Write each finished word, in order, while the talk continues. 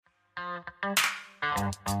Hey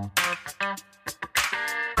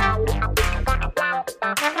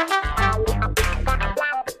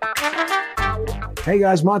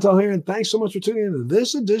guys, Montel here, and thanks so much for tuning in to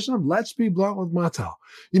this edition of Let's Be Blunt with Montel.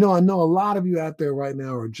 I know a lot of you out there right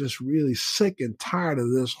now are just really sick and tired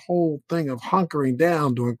of this whole thing of hunkering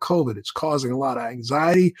down during COVID. It's causing a lot of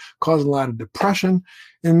anxiety, causing a lot of depression,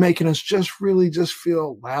 and making us just really just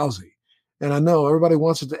feel lousy. And I know everybody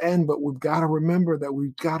wants it to end, but we've got to remember that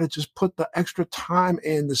we've got to just put the extra time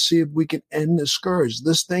in to see if we can end this scourge.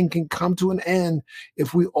 This thing can come to an end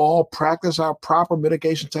if we all practice our proper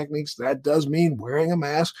mitigation techniques. That does mean wearing a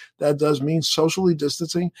mask. That does mean socially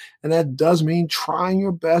distancing. And that does mean trying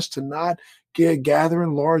your best to not gather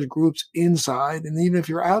in large groups inside. And even if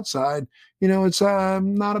you're outside, it's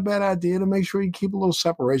not a bad idea to make sure you keep a little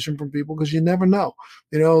separation from people, because you never know.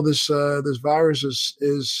 This virus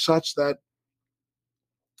is such that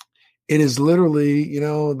it is literally,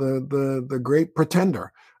 the great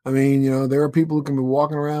pretender. I mean, there are people who can be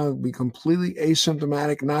walking around, be completely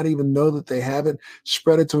asymptomatic, not even know that they have it,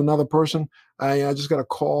 spread it to another person. I just got a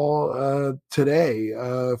call today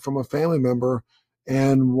from a family member,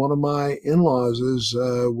 and one of my in-laws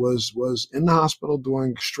was in the hospital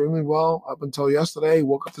doing extremely well up until yesterday.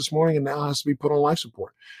 Woke up this morning and now has to be put on life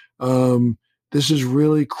support. This is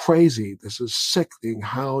really crazy. This is sickening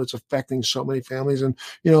how it's affecting so many families. And,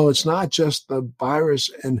 it's not just the virus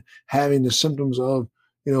and having the symptoms of,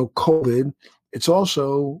 COVID. It's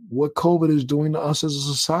also what COVID is doing to us as a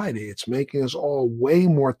society. It's making us all way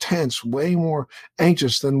more tense, way more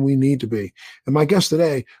anxious than we need to be. And my guest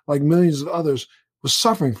today, like millions of others, was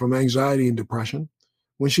suffering from anxiety and depression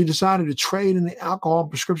when she decided to trade in the alcohol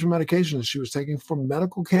and prescription medications she was taking for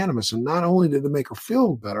medical cannabis. And not only did it make her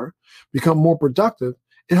feel better, become more productive,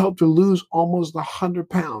 it helped her lose almost 100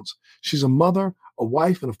 pounds. She's a mother, a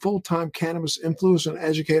wife, and a full-time cannabis influencer and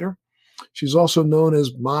educator. She's also known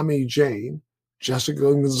as Mommy Jane. Jessica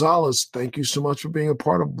Gonzalez, thank you so much for being a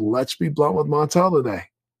part of Let's Be Blunt with Montel today.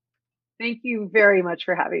 Thank you very much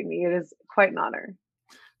for having me. It is quite an honor.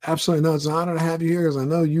 Absolutely. No, it's an honor to have you here, because I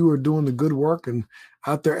know you are doing the good work and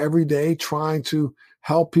out there every day trying to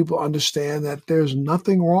help people understand that there's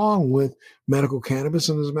nothing wrong with medical cannabis.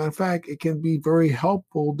 And as a matter of fact, it can be very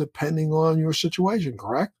helpful depending on your situation,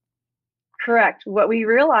 correct? Correct. What we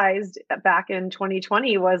realized back in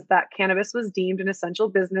 2020 was that cannabis was deemed an essential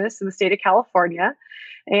business in the state of California,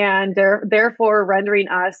 and therefore rendering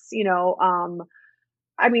us,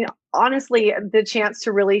 honestly, the chance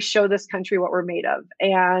to really show this country what we're made of.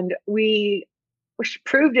 And we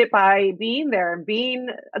proved it by being there and being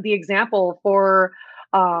the example for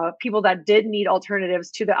people that did need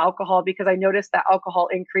alternatives to the alcohol, because I noticed that alcohol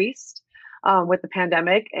increased with the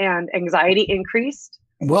pandemic and anxiety increased.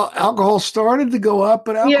 Well, alcohol started to go up,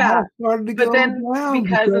 but alcohol started to go down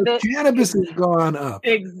because cannabis has gone up.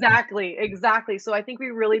 Exactly. So I think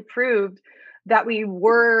we really proved that we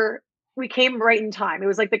came right in time. It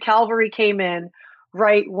was like the cavalry came in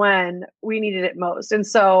right when we needed it most. And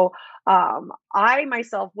so I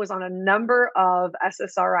myself was on a number of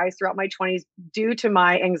SSRIs throughout my 20s due to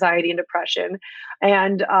my anxiety and depression,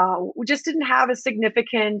 and we just didn't have a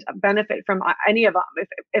significant benefit from any of them.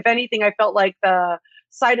 If anything, I felt like the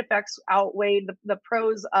side effects outweighed the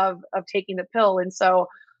pros of taking the pill. And so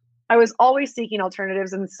I was always seeking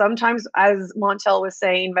alternatives. And sometimes, as Montel was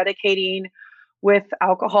saying, medicating with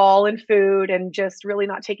alcohol and food, and just really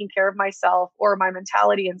not taking care of myself or my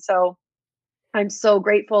mentality. And so I'm so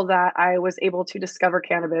grateful that I was able to discover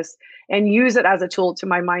cannabis and use it as a tool to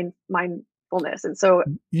my mindfulness. And so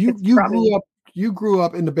you grew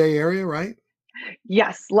up in the Bay Area, right?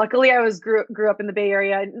 Yes. Luckily, I grew up in the Bay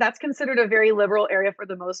Area, and that's considered a very liberal area for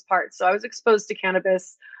the most part. So I was exposed to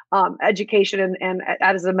cannabis education and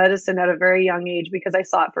as a medicine at a very young age, because I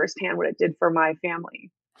saw it firsthand what it did for my family.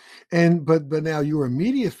 And but now your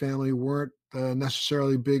immediate family weren't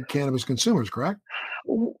necessarily big cannabis consumers, correct?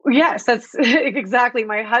 Yes, that's exactly.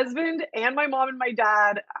 My husband and my mom and my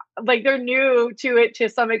dad, like, they're new to it to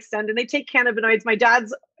some extent, and they take cannabinoids. My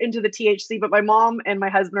dad's into the THC, but my mom and my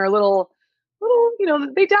husband are a little,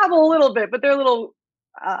 they dabble a little bit, but they're a little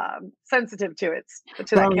sensitive to it,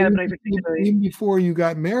 to that cannabinoid particularly. Even before you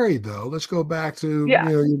got married, though, let's go back to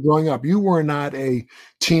you growing up. You were not a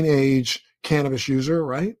teenage cannabis user,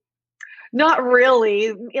 right? Not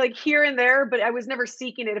really, like here and there, but I was never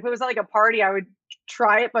seeking it. If it was like a party, I would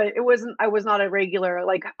try it, but I was not a regular,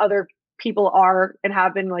 like other people are and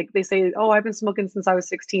have been. Like, they say, oh, I've been smoking since I was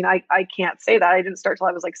 16. I can't say that. I didn't start till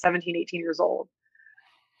I was like 17, 18 years old.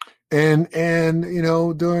 And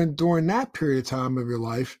during that period of time of your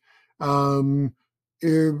life,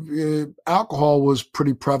 alcohol was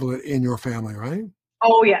pretty prevalent in your family, right?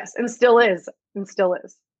 Oh yes, and still is, and still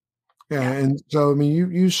is. Yeah, Yeah. and so I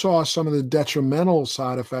mean, you saw some of the detrimental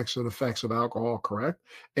side effects of alcohol, correct?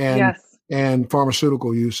 And Yes. and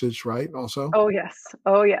pharmaceutical usage, right? Also. Oh yes.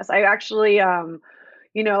 Oh yes. I actually,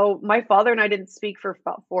 my father and I didn't speak for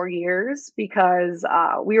about 4 years because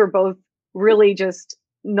we were both really just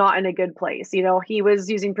not in a good place. He was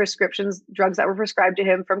using prescriptions, drugs that were prescribed to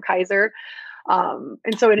him from Kaiser.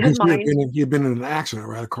 And so in his Because mind, he had been in an accident,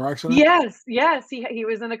 right? A car accident? yes, yes, he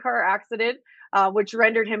was in a car accident, which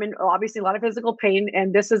rendered him in obviously a lot of physical pain.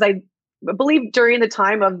 And this is, I believe, during the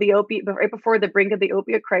time of the opiate, right before the brink of the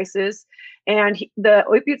opiate crisis, and the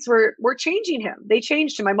opiates were changing him. They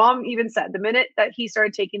changed him. My mom even said the minute that he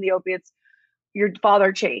started taking the opiates, your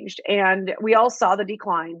father changed, and we all saw the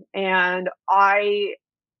decline. And I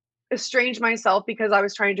estranged myself because I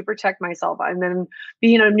was trying to protect myself. And then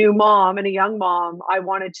being a new mom and a young mom, I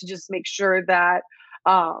wanted to just make sure that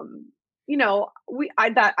that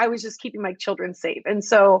I was just keeping my children safe. And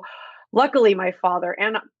so luckily my father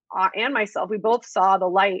and myself, we both saw the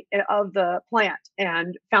light of the plant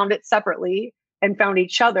and found it separately and found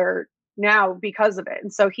each other now because of it.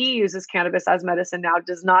 And so he uses cannabis as medicine now,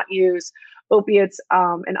 does not use opiates.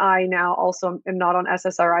 And I now also am not on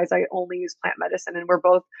SSRIs. I only use plant medicine, and we're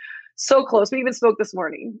both so close. We even spoke this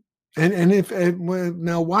morning.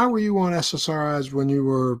 Now, why were you on SSRIs when you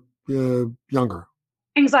were younger?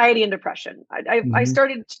 Anxiety and depression. Hmm. I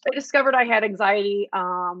discovered I had anxiety.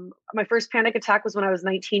 My first panic attack was when I was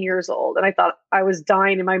 19 years old, and I thought I was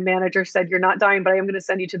dying. And my manager said, "You're not dying, but I am going to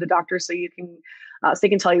send you to the doctor so they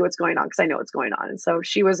can tell you what's going on because I know what's going on." And so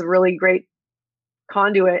she was a really great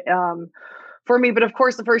conduit for me. But of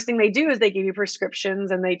course, the first thing they do is they give you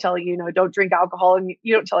prescriptions and they tell you, don't drink alcohol. And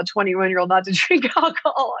you don't tell a 21-year-old not to drink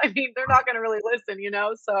alcohol. I mean, they're not going to really listen.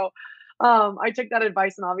 So I took that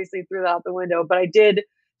advice and obviously threw that out the window. But I did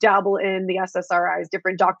dabble in the SSRIs.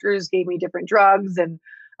 Different doctors gave me different drugs and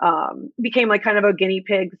became like kind of a guinea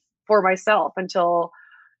pig for myself until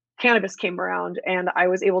cannabis came around and I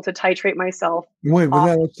was able to titrate myself Wait, but off.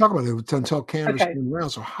 now let's talk about it until cannabis Okay. came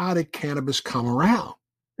around. So, how did cannabis come around?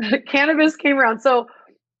 Cannabis came around. So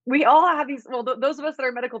we all have these, well, those of us that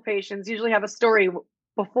are medical patients usually have a story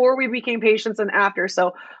before we became patients and after.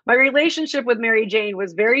 So my relationship with Mary Jane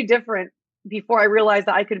was very different before I realized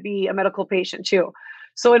that I could be a medical patient too.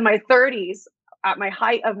 So in my 30s, at my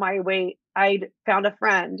height of my weight, I'd found a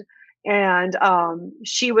friend, and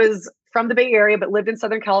she was from the Bay Area but lived in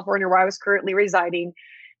Southern California where I was currently residing.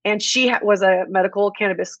 And she was a medical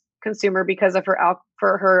cannabis consumer because of her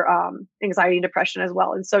anxiety and depression as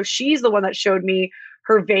well. And so she's the one that showed me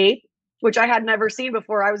her vape, which I had never seen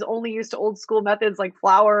before. I was only used to old school methods like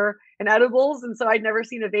flower and edibles. And so I'd never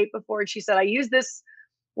seen a vape before. And she said, I use this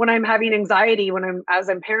when I'm having anxiety, as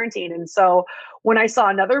I'm parenting. And so when I saw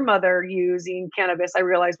another mother using cannabis, I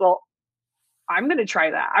realized, well, I'm going to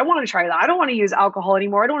try that. I want to try that. I don't want to use alcohol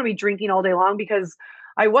anymore. I don't want to be drinking all day long because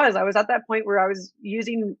I was at that point where I was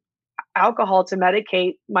using alcohol to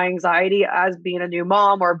medicate my anxiety as being a new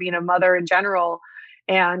mom or being a mother in general,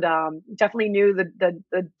 and definitely knew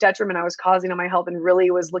the detriment I was causing on my health and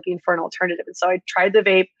really was looking for an alternative. And so I tried the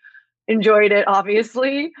vape, enjoyed it,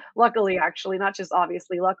 obviously, luckily, actually, not just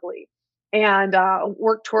obviously, luckily, and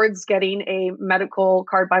worked towards getting a medical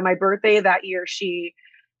card by my birthday that year. She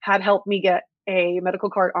had helped me get a medical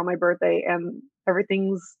card on my birthday, and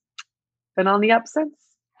everything's been on the up since.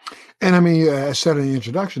 And I mean, I said in the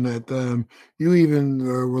introduction that you even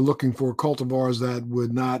were looking for cultivars that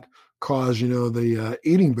would not cause, the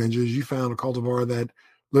eating binges. You found a cultivar that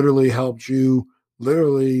literally helped you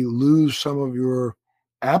literally lose some of your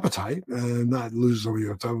appetite, not lose some of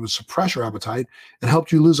your appetite, but suppress your appetite, and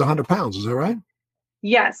helped you lose 100 pounds. Is that right?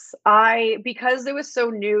 Yes, because it was so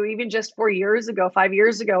new, even just 4 years ago, 5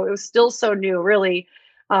 years ago, it was still so new, really.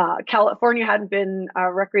 California hadn't been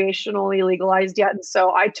recreationally legalized yet. And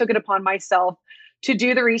so I took it upon myself to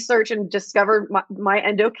do the research and discover my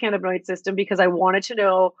endocannabinoid system because I wanted to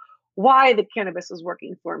know why the cannabis was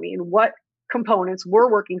working for me and what components were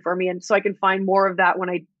working for me. And so I could find more of that when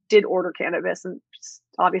I did order cannabis. And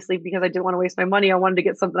obviously, because I didn't want to waste my money, I wanted to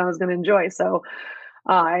get something I was going to enjoy. So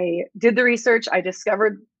I did the research. I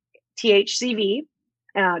discovered THCV,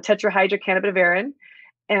 tetrahydrocannabidiol,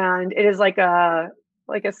 and it is like a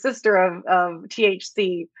sister of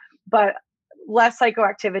THC, but less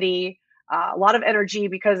psychoactivity, a lot of energy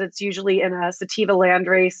because it's usually in a sativa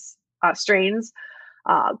landrace strains,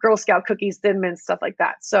 Girl Scout cookies, Thin Mints, stuff like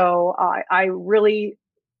that. So I really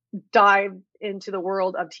dived into the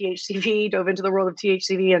world of THCV, dove into the world of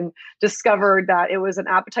THCV, and discovered that it was an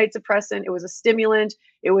appetite suppressant, it was a stimulant,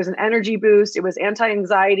 it was an energy boost, it was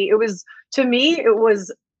anti-anxiety. It was, to me, it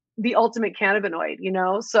was the ultimate cannabinoid, you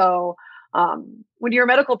know? So when you're a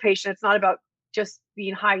medical patient, it's not about just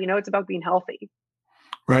being high, you know, it's about being healthy.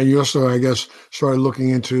 Right. You also, I guess, started looking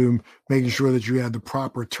into making sure that you had the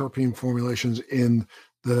proper terpene formulations in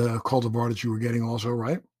the cultivar that you were getting also,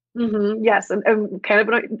 right? Yes, and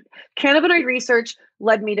cannabinoid research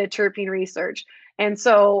led me to terpene research. And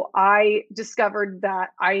so I discovered that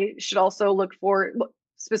I should also look for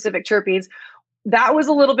specific terpenes. That was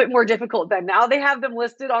a little bit more difficult then. Now they have them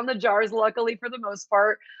listed on the jars, luckily for the most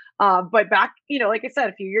part. But back, you know, like I said,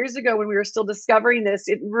 a few years ago when we were still discovering this,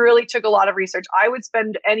 it really took a lot of research. I would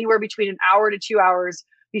spend anywhere between an hour to 2 hours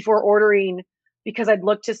before ordering because I'd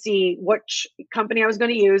look to see which company I was going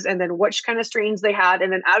to use and then which kind of strains they had.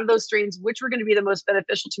 And then out of those strains, which were going to be the most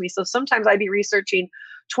beneficial to me. So sometimes I'd be researching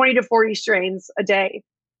 20 to 40 strains a day,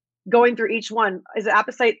 going through each one. Is the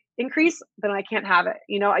appetite increase? Then I can't have it.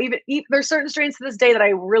 You know, even there's certain strains to this day that I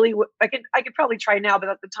really I could probably try now, but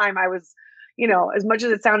at the time I was, you know, as much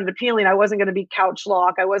as it sounded appealing, I wasn't going to be couch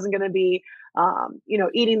lock. I wasn't going to be, you know,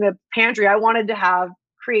 eating the pantry. I wanted to have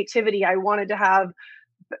creativity. I wanted to have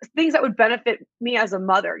things that would benefit me as a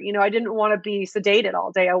mother. You know, I didn't want to be sedated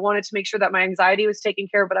all day. I wanted to make sure that my anxiety was taken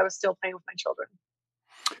care of, but I was still playing with my children.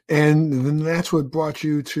 And then that's what brought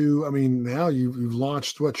you to, I mean, now you've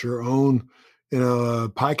launched what, your own,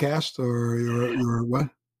 podcast or your what?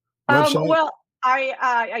 Website? Well,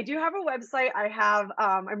 I do have a website. I have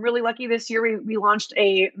I'm really lucky this year we launched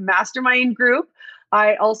a mastermind group.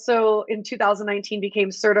 I also in 2019 became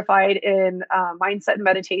certified in mindset and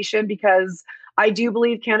meditation because I do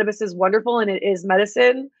believe cannabis is wonderful and it is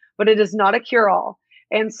medicine, but it is not a cure all.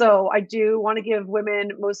 And so I do want to give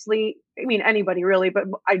women mostly, I mean anybody really, but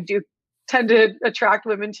I do tend to attract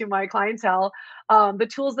women to my clientele, the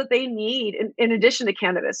tools that they need in addition to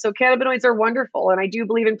cannabis. So cannabinoids are wonderful, and I do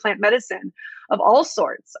believe in plant medicine of all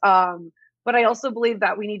sorts. But I also believe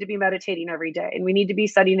that we need to be meditating every day, and we need to be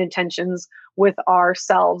setting intentions with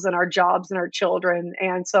ourselves and our jobs and our children.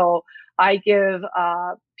 And so I give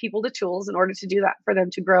people the tools in order to do that for them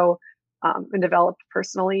to grow and develop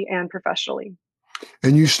personally and professionally.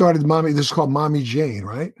 And you started Mommy, this is called Mommy Jane,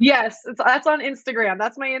 right? Yes, that's on Instagram.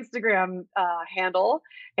 That's my Instagram handle,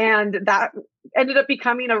 and that ended up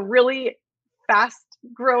becoming a really fast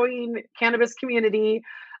growing cannabis community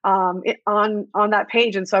on that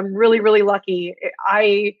page. And so I'm really really lucky.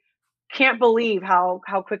 I can't believe how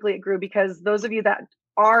quickly it grew because those of you that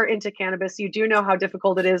are into cannabis, you do know how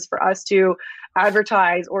difficult it is for us to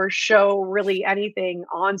advertise or show really anything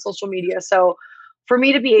on social media. So for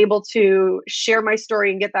me to be able to share my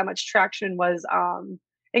story and get that much traction was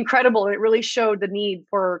incredible. And it really showed the need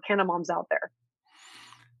for Canna moms out there.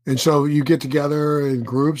 And so you get together in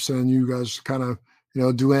groups and you guys kind of,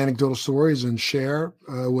 do anecdotal stories and share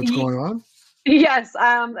what's going on. Yes,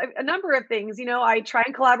 a number of things. You know, I try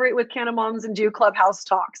and collaborate with Canna moms and do clubhouse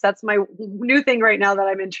talks. That's my new thing right now that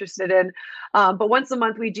I'm interested in. But once a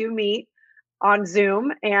month, we do meet on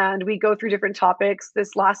Zoom and we go through different topics.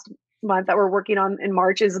 This last month that we're working on in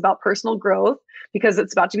March is about personal growth because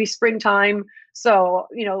it's about to be springtime. So,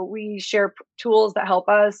 you know, we share tools that help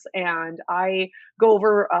us and I go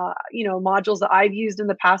over, modules that I've used in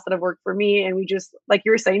the past that have worked for me. And we just, like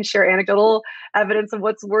you were saying, share anecdotal evidence of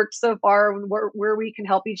what's worked so far, where we can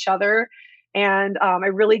help each other. And I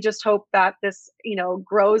really just hope that this,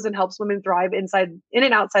 grows and helps women thrive in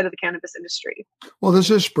and outside of the cannabis industry. Well, this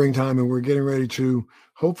is springtime and we're getting ready to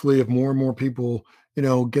hopefully, if more and more people,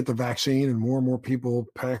 get the vaccine and more people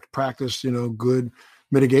practice, good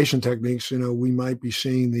mitigation techniques, we might be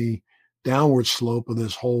seeing the downward slope of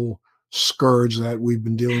this whole scourge that we've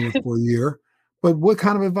been dealing with for a year. But what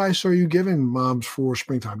kind of advice are you giving moms for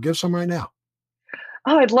springtime? Give some right now.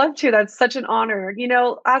 Oh, I'd love to. That's such an honor. You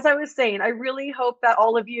know, as I was saying, I really hope that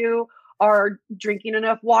all of you are drinking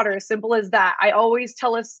enough water, as simple as that. I always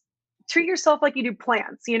tell us treat yourself like you do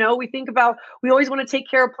plants. You know, we always want to take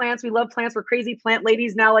care of plants. We love plants. We're crazy plant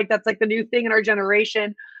ladies now. Like that's like the new thing in our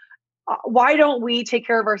generation. Why don't we take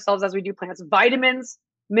care of ourselves as we do plants? Vitamins,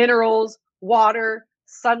 minerals, water,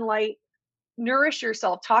 sunlight, nourish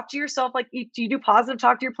yourself. Talk to yourself like, do you do positive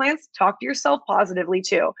talk to your plants? Talk to yourself positively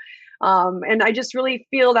too. And I just really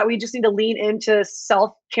feel that we just need to lean into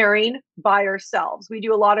self-caring by ourselves. We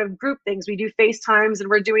do a lot of group things. We do FaceTimes and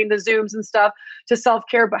we're doing the Zooms and stuff to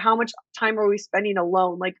self-care, but how much time are we spending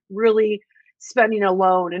alone? Like really spending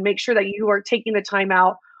alone, and make sure that you are taking the time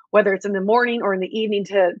out, whether it's in the morning or in the evening,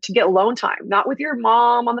 to get alone time, not with your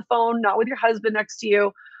mom on the phone, not with your husband next to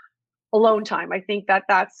you, alone time. I think that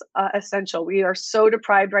that's essential. We are so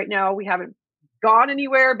deprived right now. We haven't gone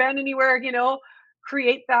anywhere, been anywhere,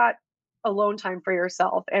 create that alone time for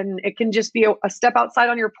yourself. And it can just be a step outside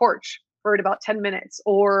on your porch, for about 10 minutes,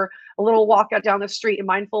 or a little walk out down the street, a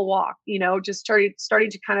mindful walk, just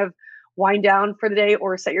starting to kind of wind down for the day,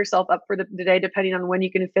 or set yourself up for the day, depending on when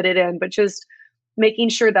you can fit it in. But just making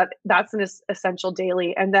sure that that's an essential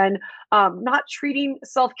daily. And then not treating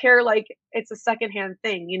self-care like it's a secondhand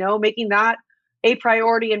thing, making that a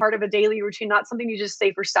priority and part of a daily routine, not something you just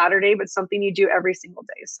say for Saturday, but something you do every single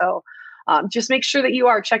day. So just make sure that you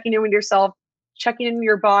are checking in with yourself, checking in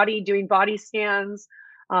your body, doing body scans,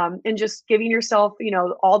 and just giving yourself,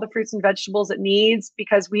 all the fruits and vegetables it needs,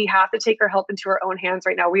 because we have to take our health into our own hands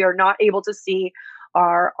right now. We are not able to see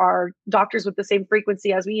our doctors with the same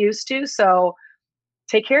frequency as we used to. So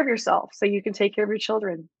take care of yourself so you can take care of your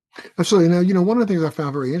children. Absolutely. Now, one of the things I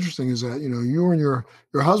found very interesting is that, you and your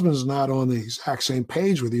husband's not on the exact same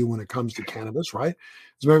page with you when it comes to cannabis, right?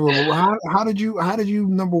 So, well, how did you,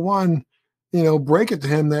 number one, break it to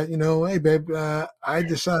him that, hey, babe, I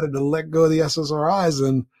decided to let go of the SSRIs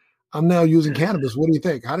and I'm now using cannabis. What do you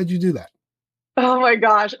think? How did you do that? Oh my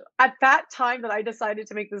gosh. At that time that I decided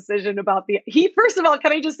to make the decision about first of all,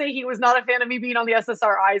 can I just say he was not a fan of me being on the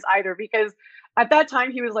SSRIs either, because at that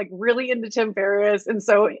time he was like really into Tim Ferriss. And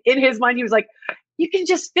so in his mind, he was like, you can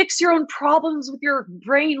just fix your own problems with your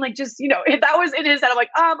brain. Like, just, that was in his head. I'm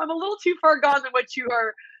like, I'm a little too far gone than what you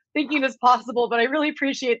are thinking is possible, but I really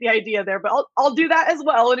appreciate the idea there. But I'll do that as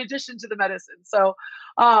well, in addition to the medicine. So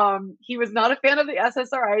he was not a fan of the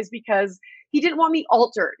SSRIs because he didn't want me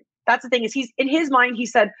altered. That's the thing, is he's in his mind, he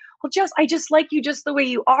said, well, I just like you just the way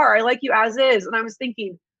you are. I like you as is. And I was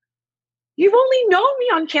thinking, you've only known me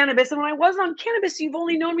on cannabis. And when I wasn't on cannabis, you've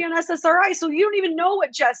only known me on SSRI. So you don't even know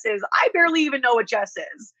what Jess is. I barely even know what Jess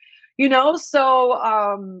is, So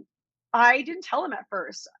I didn't tell him at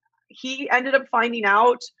first. He ended up finding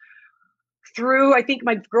out through, I think,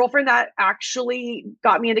 my girlfriend that actually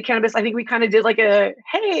got me into cannabis. I think we kind of did like a,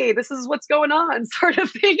 hey, this is what's going on sort of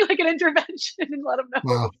thing, like an intervention, and let him know.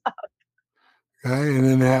 Wow. Okay.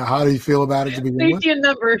 And then how do you feel about it to begin with? Safety in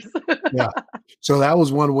numbers. Yeah. So that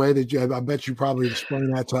was one way that I bet you probably explain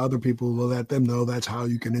that to other people to let them know that's how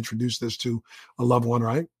you can introduce this to a loved one,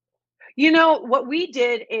 right? What we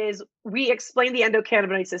did is we explained the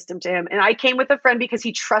endocannabinoid system to him. And I came with a friend because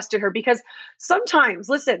he trusted her. Because sometimes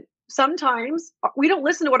we don't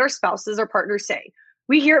listen to what our spouses or partners say.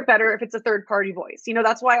 We hear it better if it's a third party voice.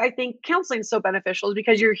 That's why I think counseling is so beneficial, is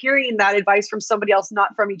because you're hearing that advice from somebody else,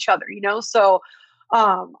 not from each other, So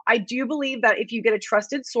I do believe that if you get a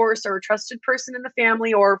trusted source or a trusted person in the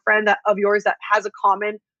family or a friend of yours that has a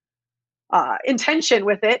common intention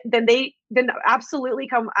with it, then absolutely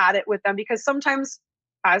come at it with them. Because sometimes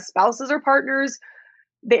as spouses or partners,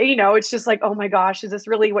 it's just like, oh my gosh, is this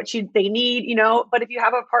really what they need? But if you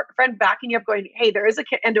have a friend backing you up going, hey, there is a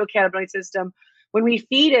endocannabinoid system. When we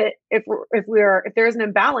feed it, if there is an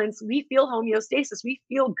imbalance, we feel homeostasis. We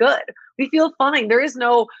feel good. We feel fine. There is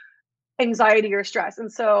no anxiety or stress.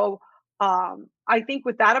 And so I think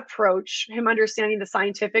with that approach, him understanding the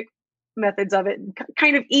scientific methods of it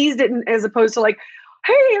kind of eased it, as opposed to like,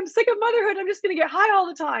 hey, I'm sick of motherhood, I'm just going to get high all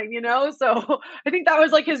the time, So I think that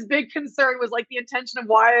was like his big concern, was like the intention of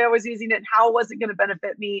why I was using it and how was it going to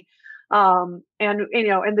benefit me. And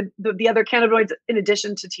the other cannabinoids in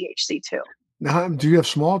addition to THC too. Now, do you have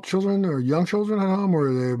small children or young children at home, or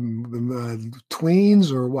are they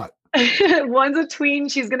tweens, or what? One's a tween.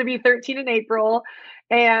 She's going to be 13 in April.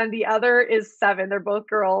 And the other is 7. They're both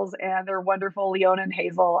girls, and they're wonderful, Leona and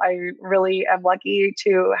Hazel. I really am lucky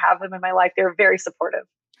to have them in my life. They're very supportive.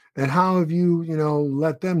 And how have you,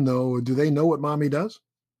 let them know? Do they know what mommy does?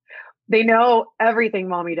 They know everything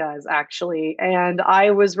mommy does, actually. And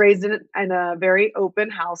I was raised in a very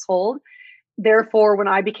open household. Therefore, when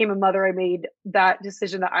I became a mother, I made that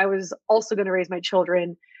decision that I was also going to raise my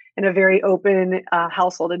children in a very open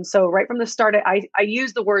household. And so right from the start, I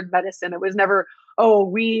used the word medicine. It was never, oh,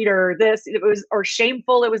 weed or this, or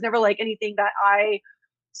shameful. It was never like anything that I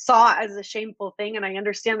saw as a shameful thing. And I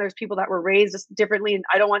understand there's people that were raised differently, and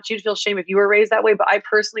I don't want you to feel shame if you were raised that way, but I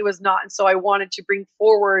personally was not. And so I wanted to bring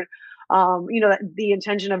forward, the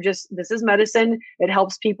intention of just, this is medicine. It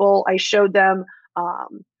helps people. I showed them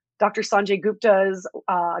Dr. Sanjay Gupta's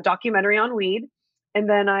documentary on weed. And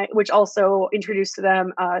then which also introduced to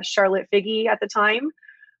them Charlotte Figge at the time,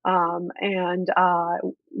 and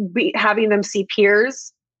having them see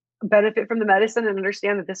peers benefit from the medicine and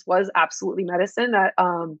understand that this was absolutely medicine that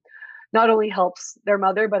not only helps their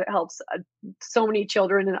mother, but it helps so many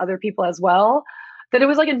children and other people as well. That it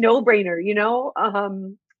was like a no-brainer,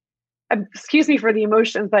 excuse me for the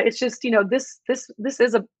emotions, but it's just, this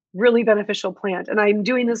is a really beneficial plant. And I'm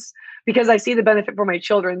doing this because I see the benefit for my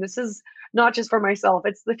children. This is not just for myself.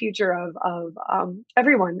 It's the future of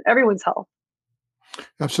everyone's health.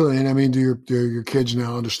 Absolutely. And I mean, do your kids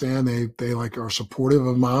now understand they like are supportive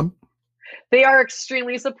of mom? They are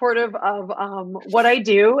extremely supportive of what I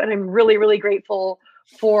do, and I'm really, really grateful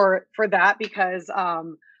for that because,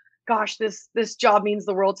 gosh, this job means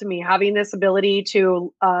the world to me. Having this ability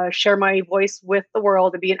to share my voice with the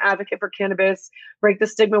world and be an advocate for cannabis, break the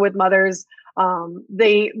stigma with mothers.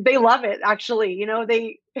 They love it. Actually,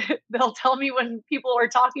 they'll tell me when people are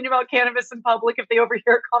talking about cannabis in public if they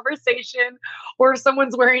overhear a conversation, or if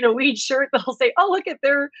someone's wearing a weed shirt, they'll say, "Oh, look at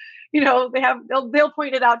their." They'll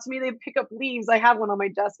point it out to me. They pick up leaves. I have one on my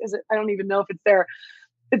desk. I don't even know if it's there.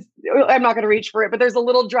 It's I'm not going to reach for it, but there's a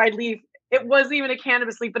little dried leaf. It wasn't even a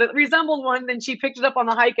cannabis leaf, but it resembled one. Then she picked it up on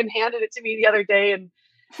the hike and handed it to me the other day. And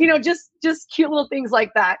just cute little things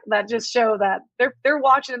like that that just show that they're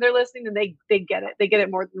watching and they're listening, and they get it. They get it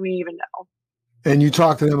more than we even know. And you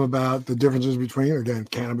talk to them about the differences between, again,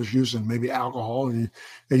 cannabis use and maybe alcohol, and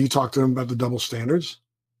you talk to them about the double standards.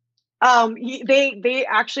 They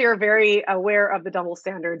actually are very aware of the double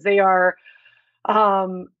standards. They are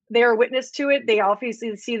witness to it. They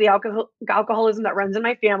obviously see the alcoholism that runs in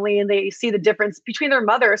my family, and they see the difference between their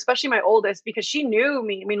mother, especially my oldest, because she knew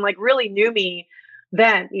me. I mean, like really knew me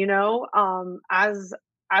then, as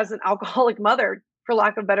an alcoholic mother, for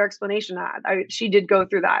lack of better explanation. She did go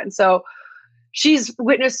through that, and so she's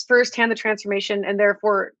witnessed firsthand the transformation, and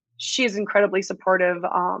therefore she's incredibly supportive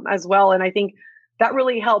as well. And I think that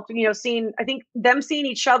really helped. Seeing I think them seeing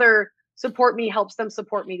each other support me helps them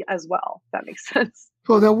support me as well. If that makes sense.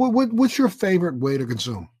 So now, what's your favorite way to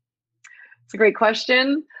consume? It's a great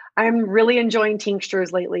question. I'm really enjoying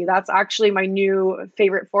tinctures lately. That's actually my new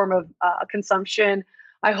favorite form of consumption.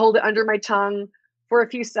 I hold it under my tongue for a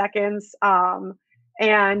few seconds,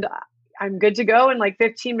 and I'm good to go in like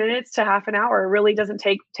 15 minutes to half an hour. It really doesn't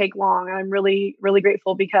take long. I'm really, really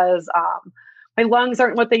grateful because my lungs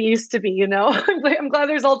aren't what they used to be. I'm glad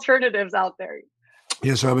there's alternatives out there.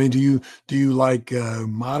 Yes, I mean, do you like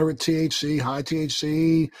moderate THC, high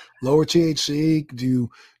THC, lower THC? You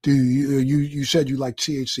said you like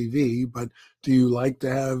THCV, but do you like to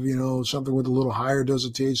have something with a little higher dose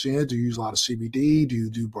of THC in it? Do you use a lot of CBD? Do you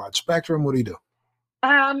do broad spectrum? What do you do?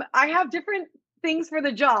 I have different things for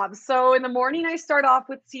the job. So in the morning, I start off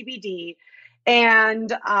with CBD,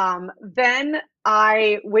 and then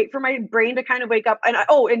I wait for my brain to kind of wake up. And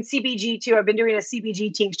CBG too. I've been doing a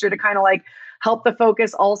CBG tincture to kind of like help the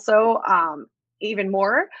focus also even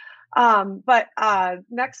more. But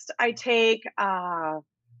next, I take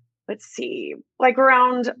let's see, like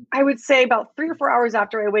around, I would say about 3 or 4 hours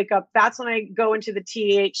after I wake up. That's when I go into the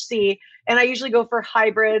THC, and I usually go for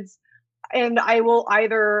hybrids, and I will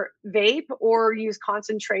either vape or use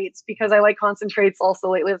concentrates because I like concentrates also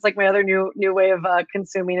lately. It's like my other new way of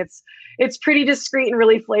consuming. It's pretty discreet and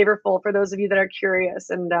really flavorful for those of you that are curious.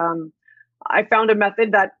 And I found a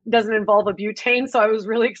method that doesn't involve a butane, so I was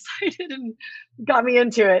really excited and got me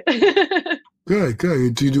into it. Good,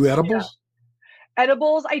 good. Do you do Yeah. edibles?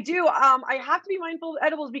 Edibles, I do. I have to be mindful of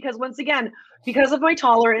edibles because once again, because of my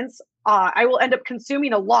tolerance, I will end up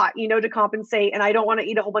consuming a lot, to compensate, and I don't want to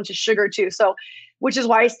eat a whole bunch of sugar too. So, which is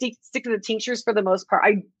why I stick to the tinctures for the most part.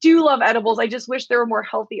 I do love edibles. I just wish there were more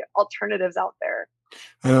healthy alternatives out there.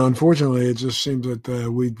 And unfortunately, it just seems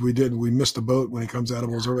that we missed the boat when it comes to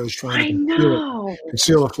edibles. Everybody's trying to I know.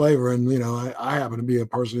 conceal the flavor, and I happen to be a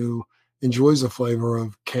person who enjoys the flavor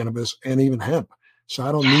of cannabis and even hemp. So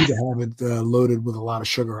I don't need to Yes. have it loaded with a lot of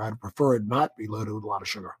sugar. I'd prefer it not be loaded with a lot of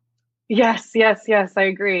sugar. Yes, yes, yes. I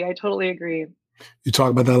agree. I totally agree. You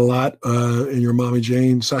talk about that a lot in your Mommy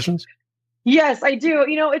Jane sessions. Yes, I do.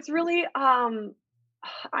 It's really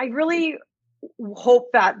I really hope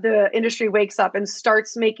that the industry wakes up and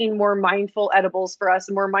starts making more mindful edibles for us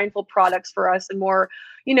and more mindful products for us and more,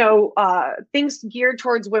 things geared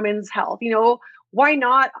towards women's health. Why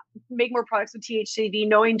not make more products with THCV,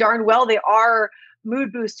 knowing darn well they are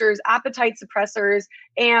mood boosters, appetite suppressors,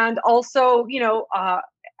 and also,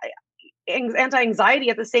 anti-anxiety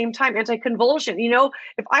at the same time, anti-convulsion.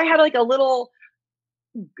 If I had like a little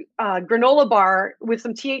granola bar with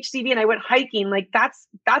some THCV and I went hiking, like that's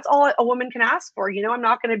all a woman can ask for. I'm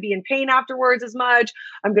not going to be in pain afterwards as much.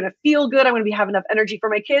 I'm going to feel good. I'm going to have enough energy for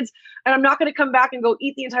my kids, and I'm not going to come back and go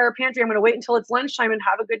eat the entire pantry. I'm going to wait until it's lunchtime and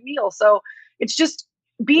have a good meal. So it's just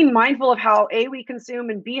being mindful of how A, we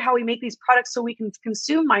consume, and B, how we make these products so we can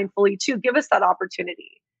consume mindfully too. Give us that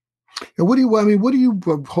opportunity. And what are you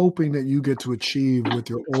hoping that you get to achieve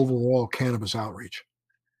with your overall cannabis outreach?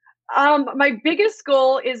 My biggest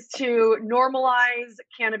goal is to normalize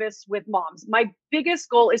cannabis with moms. My biggest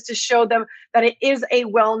goal is to show them that it is a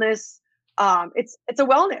wellness. It's a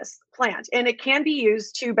wellness plant, and it can be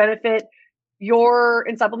used to benefit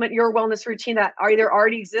and supplement your wellness routine that either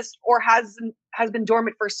already exists or has been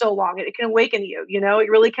dormant for so long. It can awaken you, it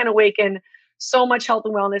really can awaken so much health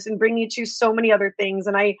and wellness and bring you to so many other things.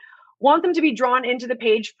 And I want them to be drawn into the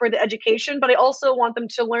page for the education, but I also want them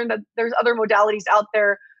to learn that there's other modalities out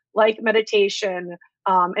there like meditation,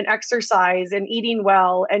 and exercise and eating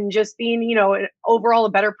well and just being, overall a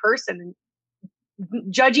better person,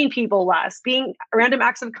 judging people less, being random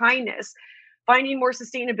acts of kindness, finding more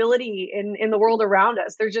sustainability in the world around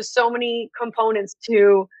us. There's just so many components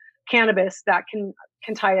to cannabis that can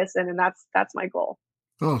tie us in, and that's my goal.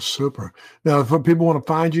 Oh, super. Now, if people want to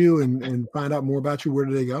find you and find out more about you, where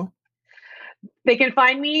do they go? They can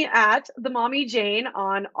find me at The Mommy Jane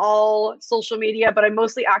on all social media, but I'm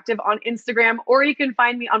mostly active on Instagram, or you can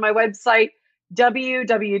find me on my website,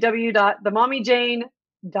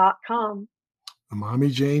 www.themommyjane.com.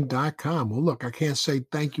 TheMommyJane.com. Well, look, I can't say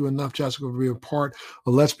thank you enough, Jessica, for being a part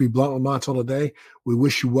of Let's Be Blunt with Montel today. We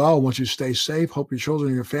wish you well. Want you to stay safe. Hope your children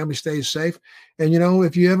and your family stays safe. And,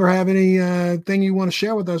 if you ever have any thing you want to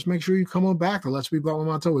share with us, make sure you come on back to Let's Be Blunt with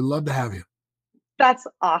Montel. We'd love to have you. That's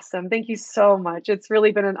awesome. Thank you so much. It's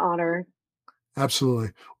really been an honor.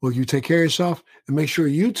 Absolutely. Well, you take care of yourself and make sure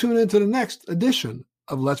you tune into the next edition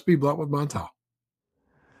of Let's Be Blunt with Montel.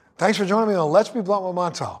 Thanks for joining me on Let's Be Blunt with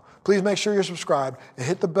Montel. Please make sure you're subscribed and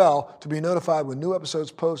hit the bell to be notified when new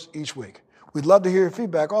episodes post each week. We'd love to hear your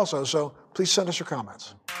feedback also, so please send us your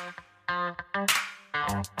comments.